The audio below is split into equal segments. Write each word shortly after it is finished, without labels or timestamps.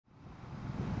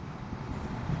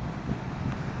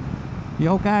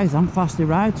Yo guys, I'm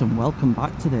Fasty-Rides and welcome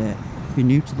back today. If you're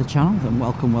new to the channel, then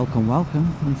welcome.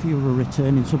 And if you're a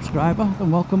returning subscriber,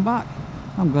 then welcome back.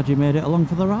 I'm glad you made it along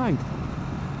for the ride.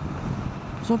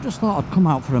 So I've just thought I'd come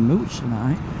out for a mooch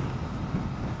tonight.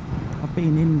 I've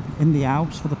been in the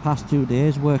house for the past 2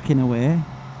 days working away.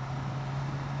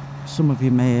 Some of you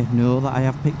may know that I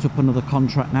have picked up another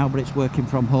contract now, but it's working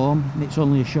from home and it's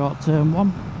only a short-term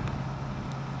one.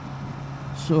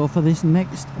 So for this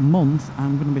next month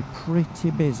I'm going to be pretty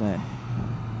busy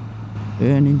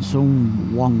earning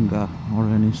some wonga, or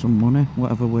earning some money,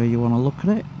 whatever way you want to look at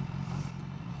it.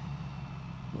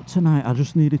 But tonight I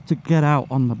just needed to get out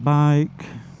on the bike,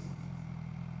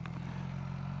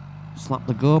 slap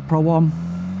the GoPro on,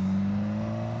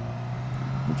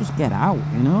 and just get out,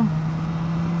 you know.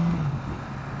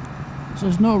 So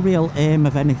there's no real aim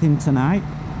of anything tonight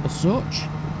as such,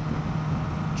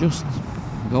 just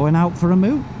going out for a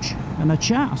mooch and a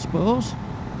chat, I suppose.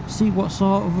 See what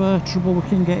sort of trouble we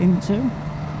can get into.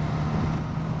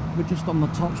 We're just on the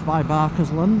tops by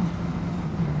Barkersland.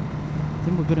 I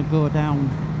think we're going to go down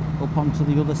up onto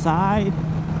the other side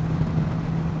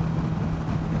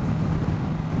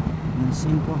and see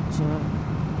what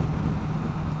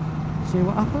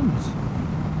happens.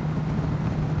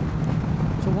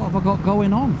 So what have I got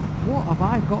going on? What have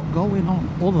I got going on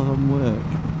other than work?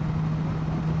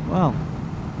 Well,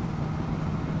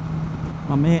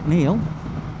 my mate Neil,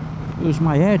 who's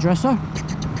my hairdresser,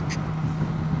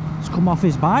 has come off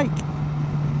his bike.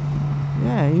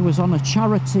 Yeah, he was on a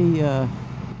charity oh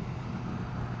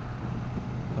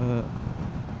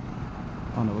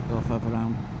no, we'll go further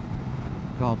round.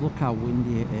 God, look how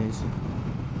windy it is.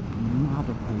 Mad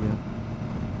up here.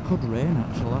 Could rain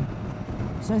actually.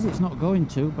 It says it's not going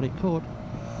to, but it could.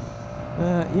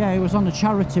 Yeah, he was on a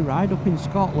charity ride up in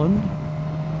Scotland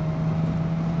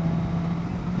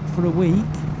for a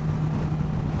week,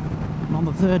 and on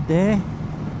the third day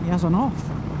he has an off.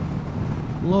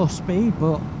 Low speed,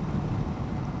 but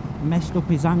messed up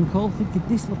his ankle. I think he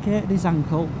dislocated his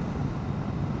ankle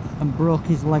and broke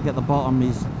his leg at the bottom.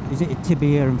 Is it a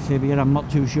tibia and fibia? I'm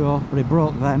not too sure, but he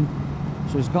broke them,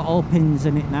 so he's got all pins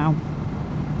in it now,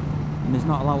 and he's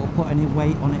not allowed to put any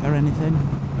weight on it or anything.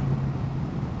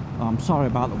 Oh, I'm sorry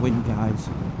about the wind, guys.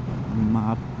 I'm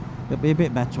mad. It'll be a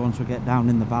bit better once we get down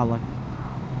in the valley.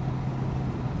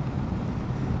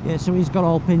 Yeah, so he's got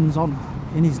all pins on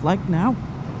in his leg now.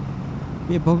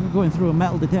 Be a bugger going through a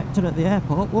metal detector at the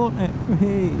airport, won't it?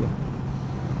 Hey.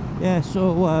 Yeah,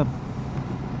 so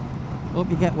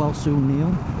hope you get well soon,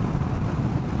 Neil,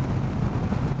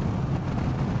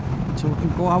 so we can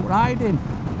go out riding.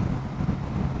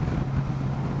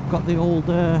 Got the old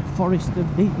Forest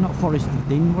of Dean, not Forest of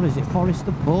Dean, what is it? Forest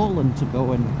of Bowland to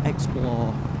go and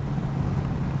explore.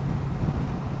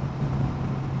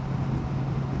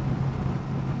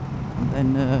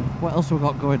 And what else have we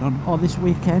got going on? Oh, this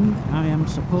weekend I am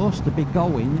supposed to be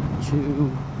going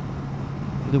to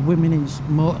the women's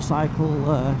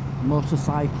motorcycling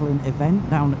event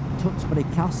down at Tuxbury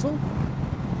Castle,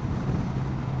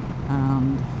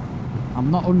 and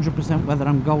I'm not 100% whether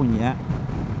I'm going yet.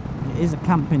 It is a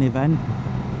camping event.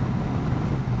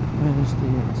 Where's the...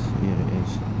 Here it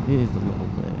is. Here's the little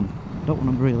lane. Don't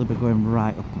want to really be going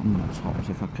right up on the tops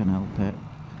if I can help it.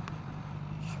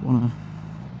 Just want to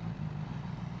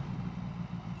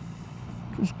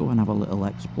go and have a little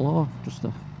explore, just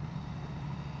to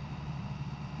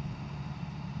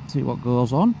see what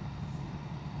goes on.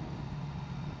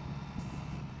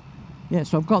 Yeah,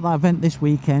 so I've got that event this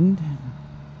weekend.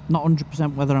 Not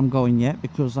 100% whether I'm going yet,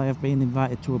 because I have been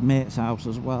invited to a mate's house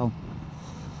as well,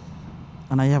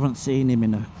 and I haven't seen him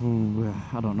in I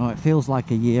don't know, it feels like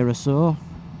a year or so.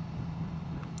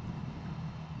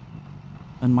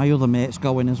 And my other mate's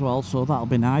going as well, so that'll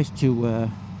be nice to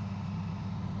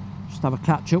just have a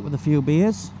catch up with a few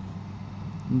beers.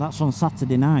 And that's on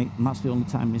Saturday night, and that's the only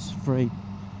time he's free.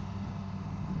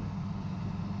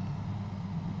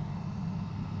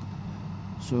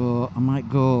 So I might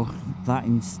go that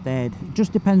instead. It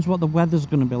just depends what the weather's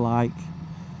going to be like,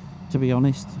 to be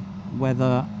honest,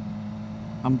 whether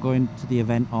I'm going to the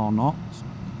event or not.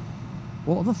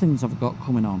 What other things have I got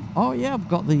coming on? Oh yeah, I've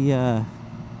got the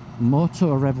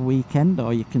Moto Rev weekend,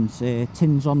 or you can say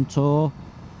Tins on Tour,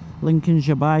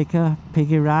 Lincolnshire Biker,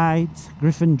 Piggy Rides,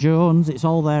 Griffin Jones. It's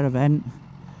all their event,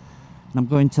 and I'm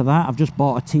going to that. I've just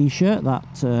bought a t-shirt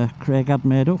that Craig had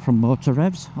made up from Motor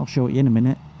Revs. I'll show it you in a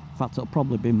minute. In fact, it'll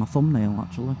probably be my thumbnail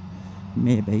actually,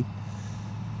 maybe.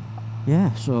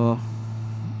 Yeah, so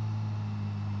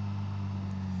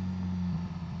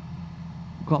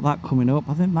got that coming up.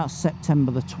 I think that's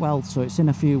September the 12th, so it's in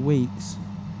a few weeks,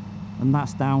 and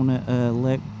that's down at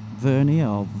Lake Verney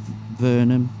or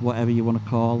Vernon, whatever you want to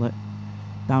call it,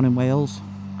 down in Wales.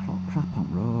 Crap on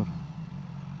road.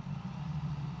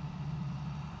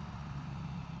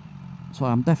 So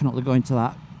I'm definitely going to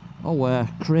that. Oh,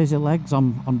 Crazy Legs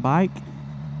on bike.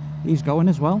 He's going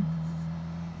as well.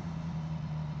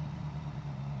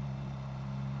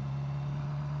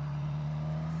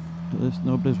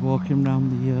 Nobody's walking around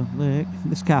the lake.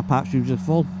 This car park's usually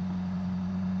full.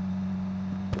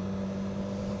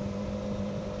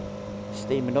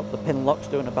 Steaming up, the Pinlock's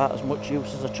doing about as much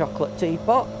use as a chocolate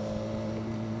teapot.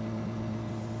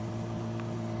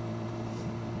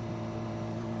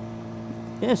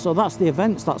 Yeah, so that's the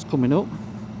events that's coming up.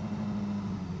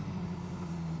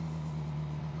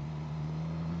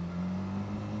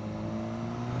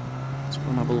 Let's go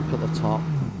and have a look at the top.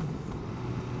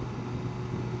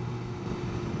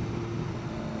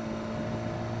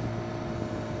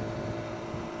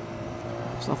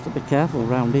 Just have to be careful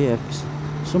around here, 'cause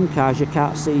some cars you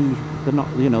can't see, they're not,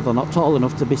 you know, they're not tall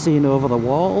enough to be seen over the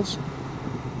walls.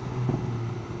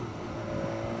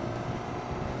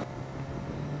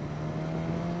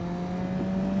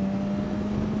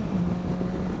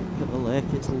 Look at the lake,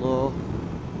 it's low.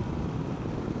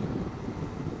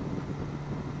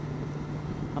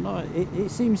 I know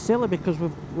it seems silly because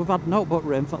we've had no but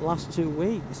rain for the last 2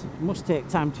 weeks. It must take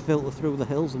time to filter through the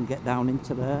hills and get down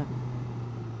into there.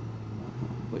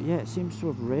 But yeah, it seems to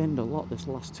have rained a lot this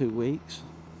last 2 weeks.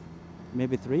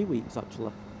 Maybe 3 weeks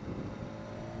actually.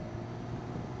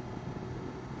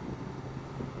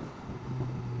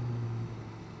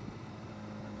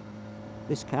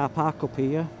 This car park up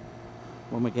here,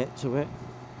 when we get to it,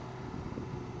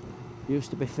 used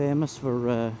to be famous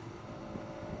for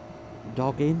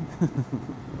dogging.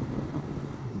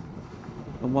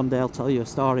 And one day I'll tell you a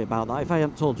story about that. If I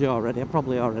haven't told you already, I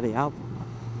probably already have.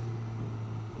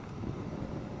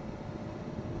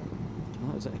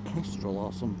 Is it a kestrel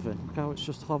or something? Look how it's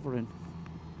just hovering.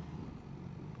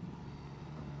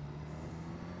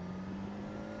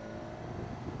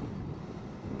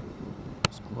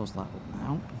 Let's close that up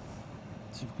now.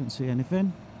 See if we can see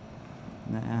anything.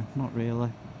 Nah, not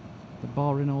really. The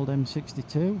boring old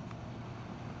M62.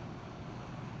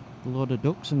 A load of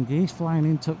ducks and geese flying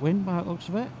into the wind by the looks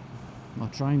of it. Or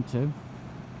trying to.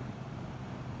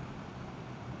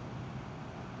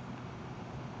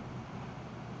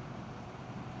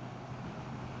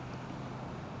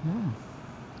 Yeah,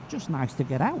 just nice to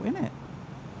get out, isn't it?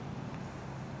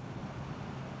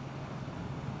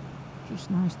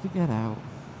 Just nice to get out.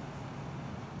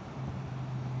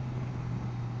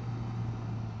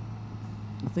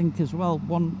 I think as well,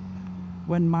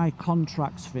 when my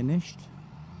contract's finished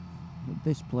with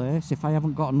this place, if I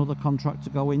haven't got another contract to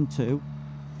go into,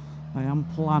 I am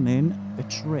planning a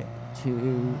trip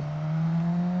to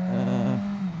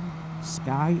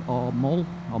Skye or Mull,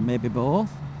 or maybe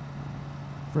both,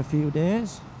 for a few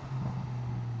days.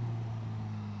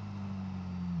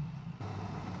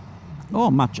 Oh,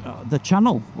 the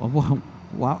channel.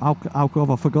 Wow, how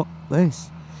come I forgot this?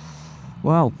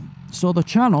 Well, so the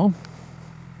channel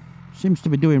seems to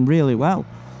be doing really well.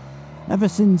 Ever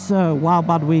since Wild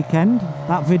Bad Weekend,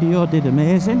 that video did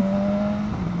amazing.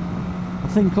 I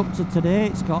think up to today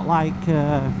it's got like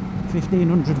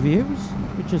 1,500 views,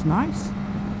 which is nice.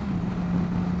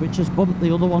 Which has bumped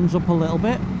the other ones up a little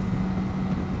bit.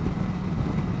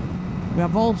 We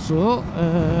have also,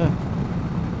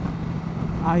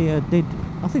 I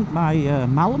think my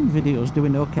Malum video is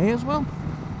doing okay as well.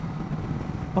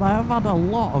 But I have had a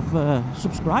lot of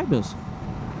subscribers.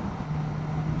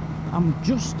 I'm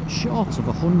just short of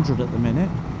 100 at the minute.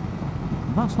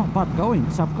 And that's not bad going,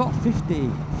 because I've got 50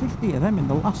 of them in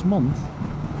the last month.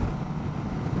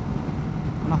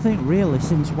 And I think really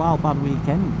since Wild Bad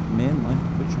Weekend mainly,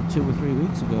 which was 2 or 3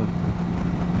 weeks ago.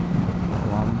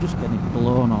 Wow, I'm just getting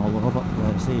blown all over the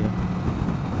place here.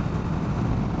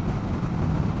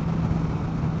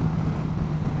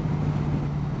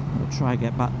 I'll try and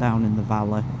get back down in the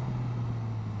valley.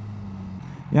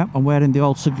 Yep, I'm wearing the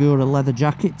old Segura leather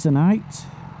jacket tonight.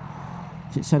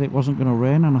 It said it wasn't going to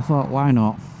rain, and I thought, why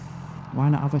not? Why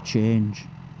not have a change?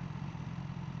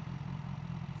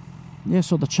 Yeah,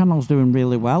 so the channel's doing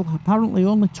really well. Apparently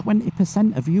only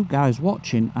 20% of you guys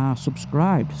watching are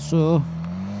subscribed. So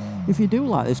if you do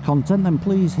like this content, then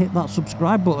please hit that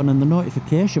subscribe button and the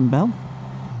notification bell.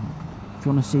 If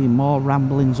you want to see more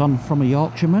ramblings on from a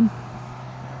Yorkshireman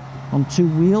on 2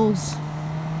 wheels.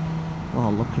 Oh,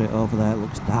 look at it over there. It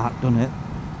looks dark, doesn't it?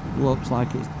 Looks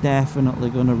like it's definitely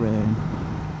going to rain.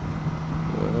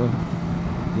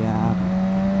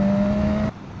 Yeah.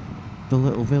 The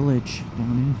little village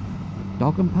down here.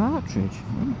 Dog and Partridge.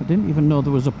 I didn't even know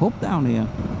there was a pub down here.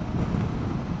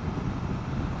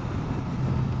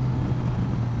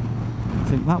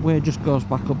 think that way just goes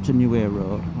back up to New Air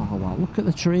Road. Oh wow, look at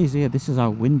the trees here. This is how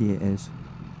windy it is.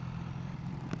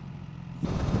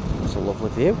 It's a lovely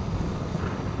view.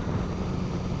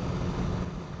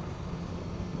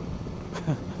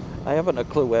 I haven't a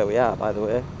clue where we are, by the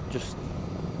way. Just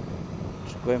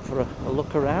going for a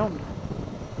look around.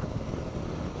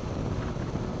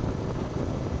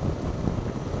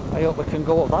 I hope we can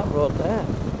go up that road there.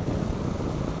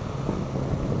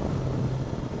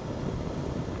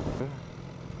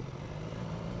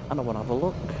 And I want to have a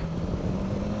look.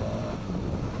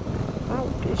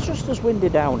 Oh, it's just as windy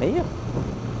down here.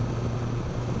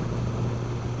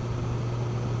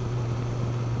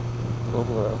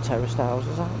 Lovely little terraced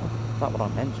houses, aren't they? That one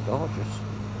on end's gorgeous.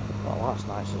 Oh, that's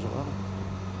nice as well.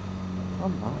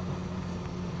 And that.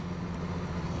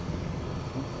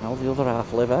 How the other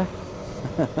half live, eh?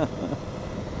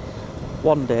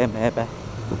 One day, maybe.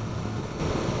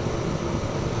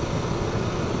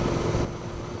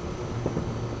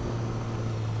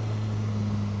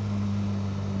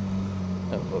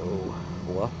 Oh,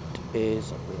 what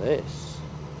is this?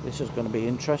 This is going to be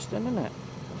interesting, isn't it?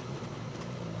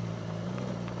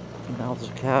 Now there's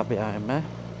a car behind me.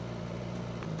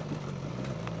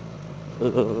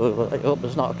 I hope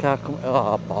there's not a car coming.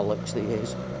 Oh, bollocks, there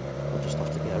is. I'll just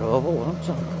have to get over, won't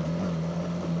I?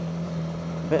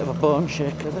 Bit of a bone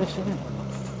shaker, this, isn't it?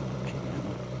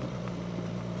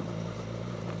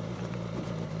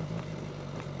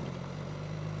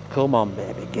 Come on,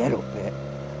 baby, get up it.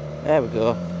 There we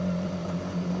go.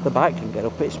 The bike can get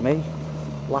up, it's me.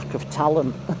 Lack of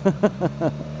talent.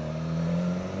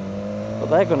 But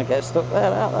they're going to get stuck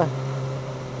there, aren't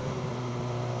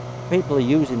they? People are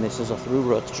using this as a through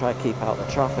road to try to keep out the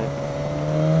traffic.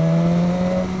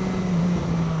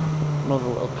 Another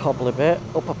little cobbly bit.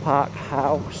 Upper Park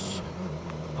House.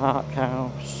 Park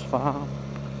House Farm.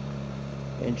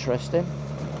 Interesting.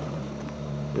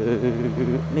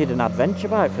 Need an adventure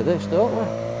bike for this, don't we?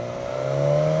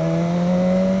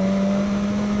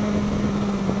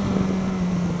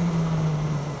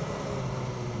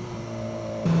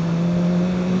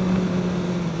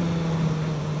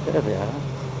 There they are.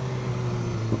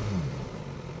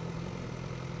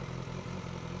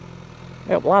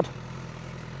 Hey up, lad.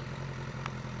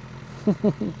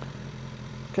 Look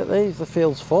at these, the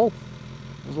field's full.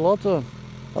 There's loads of them.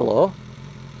 Hello.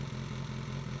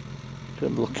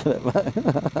 Couldn't look at it,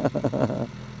 mate.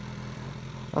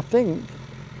 I think...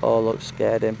 Oh, look,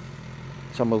 scared him.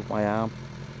 So I moved my arm.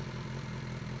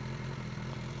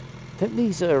 I think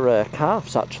these are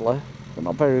calves, actually. They're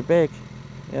not very big.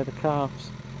 Yeah, the calves.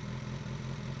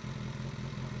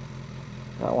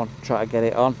 That one, try to get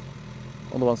it on.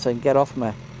 Other one saying, get off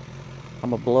me.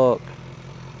 I'm a bloke.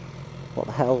 What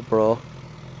the hell, bro?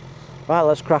 Right,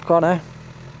 let's crack on, eh?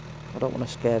 I don't want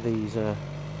to scare these...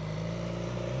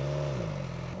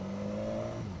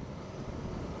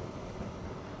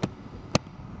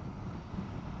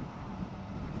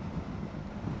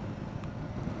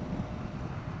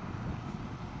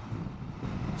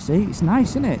 See, it's nice,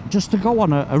 isn't it? Just to go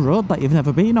on a road that you've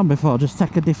never been on before, just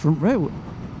take a different route.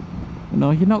 You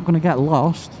know, you're not going to get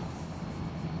lost.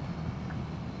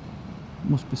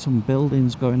 Must be some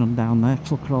buildings going on down there.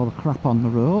 Look at all the crap on the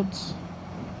roads.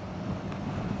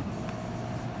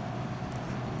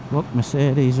 Look,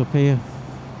 Mercedes up here.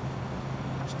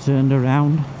 It's turned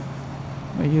around.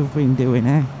 What you've been doing,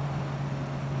 eh?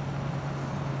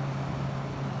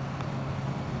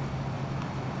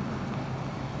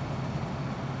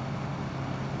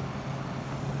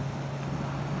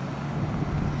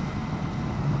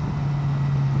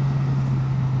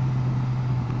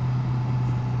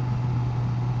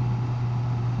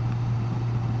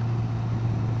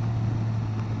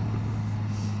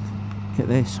 At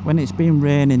this, when it's been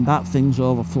raining, that thing's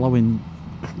overflowing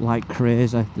like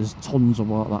crazy. There's tons of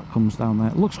water that comes down there.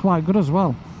 It looks quite good as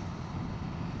well.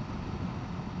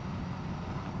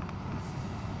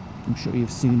 I'm sure you've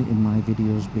seen it in my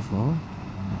videos before.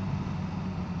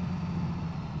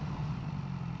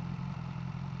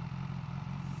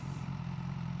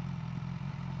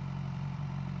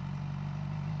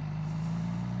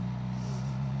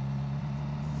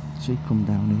 So you come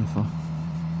down here for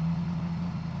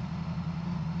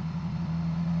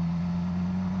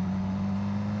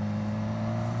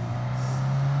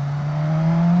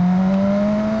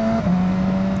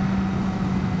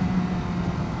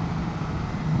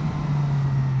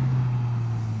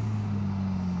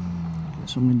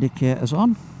some indicators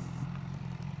on.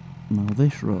 Now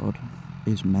this road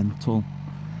is mental.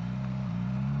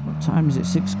 What time is it?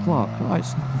 6 o'clock? Oh,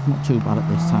 it's not too bad at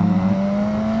this time of night.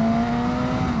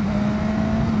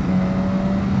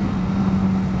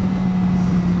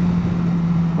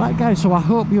 Right guys, so I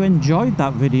hope you enjoyed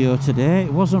that video today.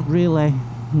 It wasn't really,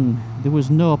 there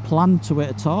was no plan to it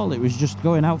at all. It was just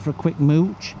going out for a quick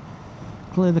mooch,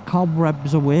 clear the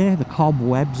cobwebs away,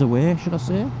 should I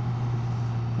say.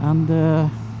 And yeah,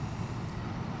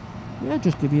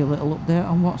 just give you a little update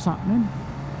on what's happening.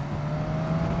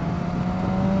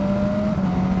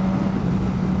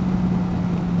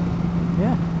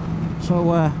 Yeah,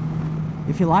 so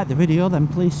if you like the video, then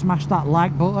please smash that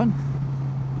like button.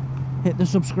 Hit the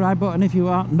subscribe button if you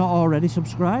are not already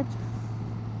subscribed.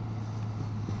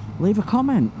 Leave a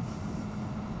comment.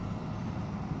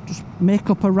 Just make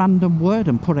up a random word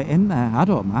and put it in there. I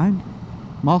don't mind.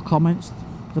 More comments,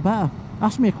 the better.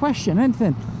 Ask me a question,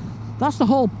 anything. That's that's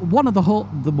one of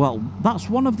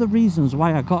the reasons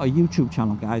why I got a YouTube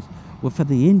channel, guys, were for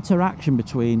the interaction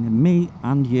between me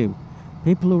and you.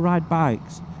 People who ride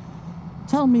bikes.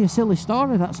 Tell me a silly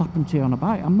story that's happened to you on a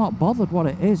bike. I'm not bothered what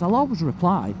it is. I'll always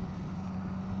reply.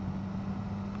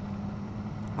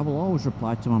 I will always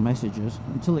reply to my messages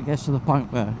until it gets to the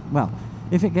point where, well,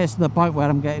 if it gets to the point where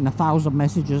I'm getting 1,000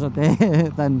 messages a day,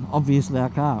 then obviously I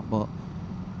can't. But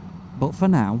for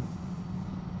now,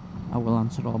 I will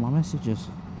answer all my messages.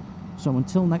 So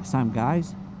until next time,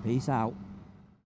 guys, peace out.